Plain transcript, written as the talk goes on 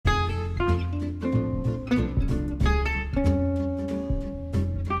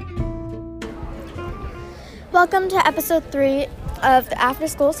welcome to episode 3 of the After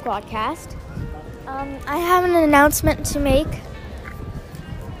School Squadcast. I have an announcement to make.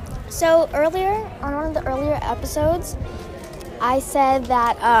 So earlier, on one of the earlier episodes, I said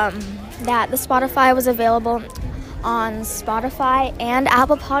that that the Spotify was available on Spotify and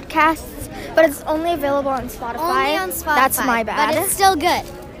Apple Podcasts, but it's only available on Spotify. Only on Spotify. That's my bad. But it's still good.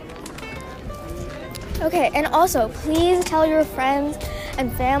 Okay, and also, please tell your friends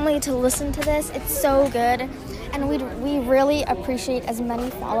and family to listen to this. It's so good, and we really appreciate as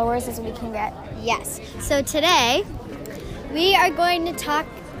many followers as we can get. Yes. So today, we are going to talk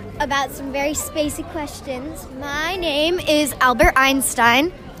about some very spacey questions. My name is Albert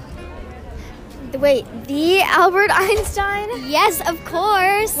Einstein. Wait, the Albert Einstein? Yes, of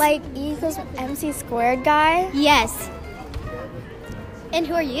course. Like E equals MC squared guy? Yes. And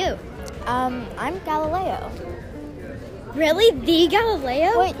who are you? I'm Galileo. Really? The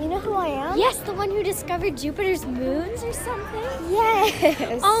Galileo? Wait, you know who I am? Yes, the one who discovered Jupiter's moons or something?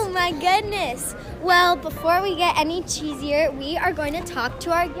 Yes. Oh my goodness. Well, before we get any cheesier, we are going to talk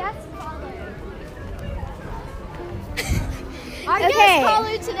to our guest caller. Our guest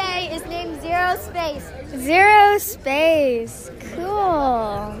caller today is named ZeroSpace. ZeroSpace.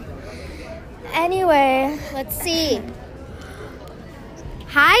 Cool. Anyway, Let's see.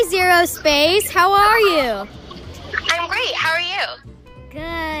 Hi, ZeroSpace. How are you? I'm great. How are you?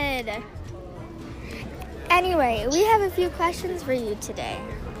 Good. anyway, we have a few questions for you today.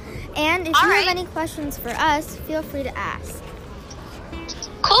 And if you have any questions for us, feel free to ask.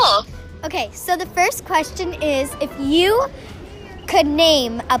 Cool. Okay, so the first question is, if you could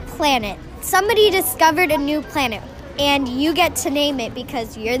name a planet, somebody discovered a new planet, and you get to name it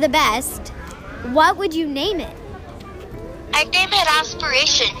because you're the best, what would you name it? I'd name it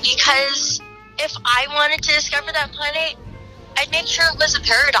Aspiration because if I wanted to discover that planet, I'd make sure it was a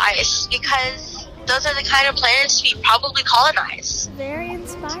paradise because those are the kind of planets we probably colonize. Very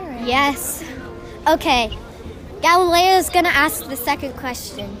inspiring. Yes. Okay, Galileo is going to ask the second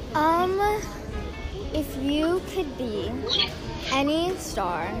question. If you could be any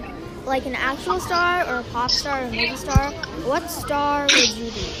star, like an actual star or a pop star or a movie star, what star would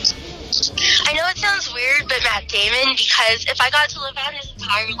you be? I know it sounds weird, but Matt Damon, because if I got to live out his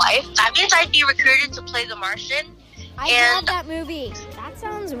entire life, that means I'd be recruited to play the Martian. I love that movie. That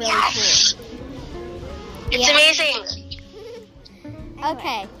sounds really Yes. cool. It's amazing.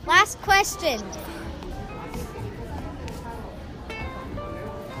 Okay, last question.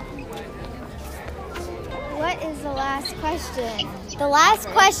 What is the last question? The last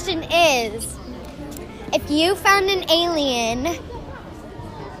question is, if you found an alien,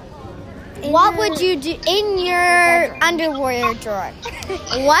 what would you do in your underwear drawer?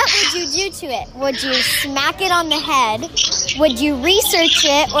 What would you do to it? Would you smack it on the head? Would you research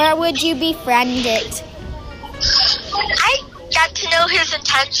it, or would you befriend it? I got to know his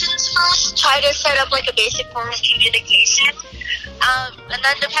intentions first, try to set up like a basic form of communication. And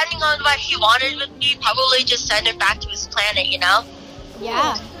then depending on what he wanted with me, probably just send it back to his planet, you know?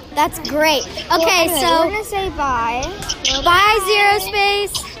 Yeah, that's great. Okay, Well, anyway, so we're gonna say bye. bye,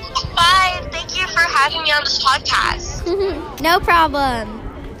 ZeroSpace. Bye. Thank you for having me on this podcast. No problem.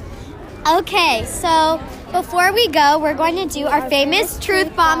 Okay, so before we go, we're going to do our famous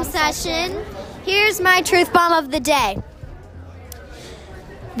Truth Bomb session. Here's my Truth Bomb of the day.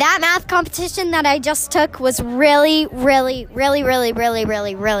 That math competition that I just took was really, really, really, really, really,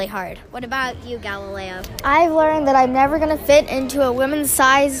 really, really hard. What about you, Galileo? I've learned that I'm never gonna fit into a women's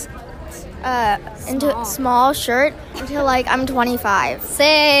size, into a small shirt until like I'm 25.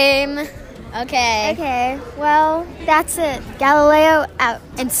 Same. Okay. Okay, well, that's it. Galileo out.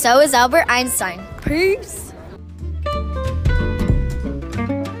 And so is Albert Einstein. Peace.